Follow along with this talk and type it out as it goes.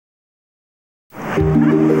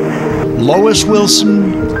Lois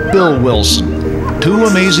Wilson, Bill Wilson. Two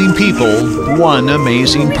amazing people, one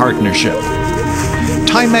amazing partnership.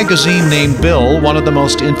 Time magazine named Bill one of the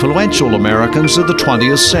most influential Americans of the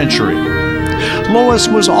 20th century. Lois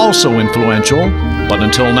was also influential, but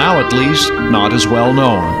until now at least, not as well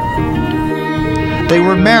known. They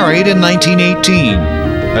were married in 1918.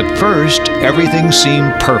 At first, everything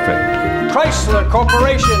seemed perfect. Chrysler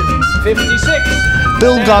Corporation, 56.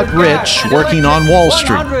 Bill got rich working on Wall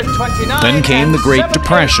Street. Then came the Great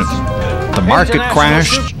Depression. The market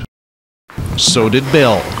crashed. So did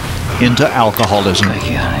Bill, into alcoholism.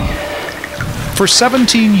 For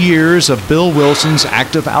 17 years of Bill Wilson's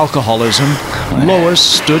active alcoholism, Lois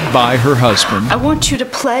stood by her husband. I want you to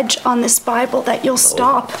pledge on this Bible that you'll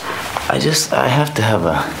stop. I have to have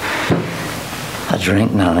a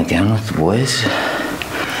drink now and again with the boys.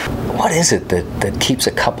 What is it that keeps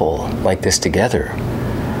a couple like this together,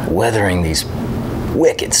 weathering these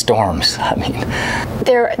wicked storms? I mean,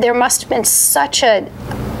 there must have been such a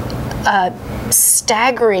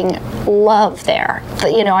staggering love there.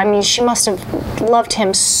 You know, I mean, she must have loved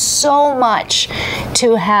him so much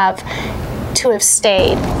to have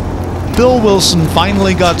stayed. Bill Wilson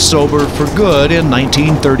finally got sober for good in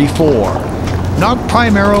 1934. Not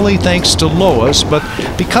primarily thanks to Lois, but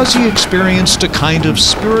because he experienced a kind of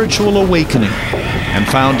spiritual awakening and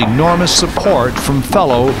found enormous support from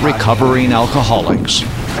fellow recovering alcoholics.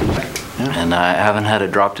 And I haven't had a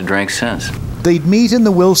drop to drink since. They'd meet in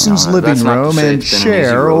the Wilsons' living room and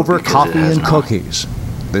share over coffee and cookies.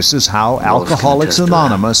 This is how Alcoholics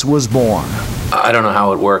Anonymous was born. I don't know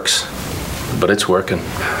how it works, but it's working.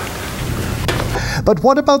 But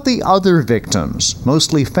what about the other victims,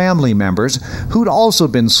 mostly family members, who'd also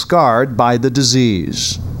been scarred by the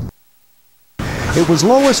disease? It was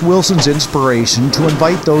Lois Wilson's inspiration to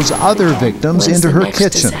invite those other victims into her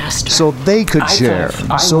kitchen so they could share,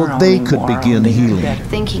 so they could begin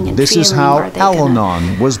healing. This is how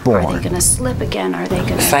Al-Anon was born. Are they going to slip again? Are they going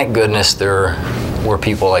to... Thank goodness there were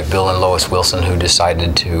people like Bill and Lois Wilson who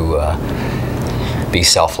decided to be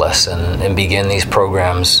selfless and begin these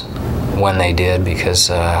programs when they did, because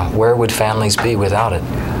where would families be without it?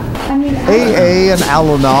 AA and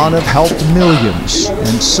Al-Anon have helped millions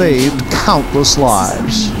and saved countless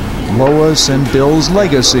lives. Lois and Bill's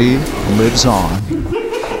legacy lives on.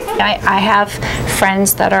 I have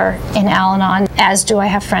friends that are in Al-Anon, as do I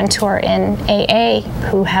have friends who are in AA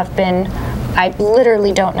who have been, I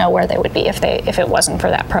literally don't know where they would be if it wasn't for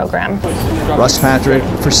that program. Russ Patrick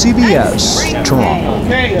for CBS,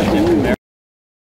 Toronto.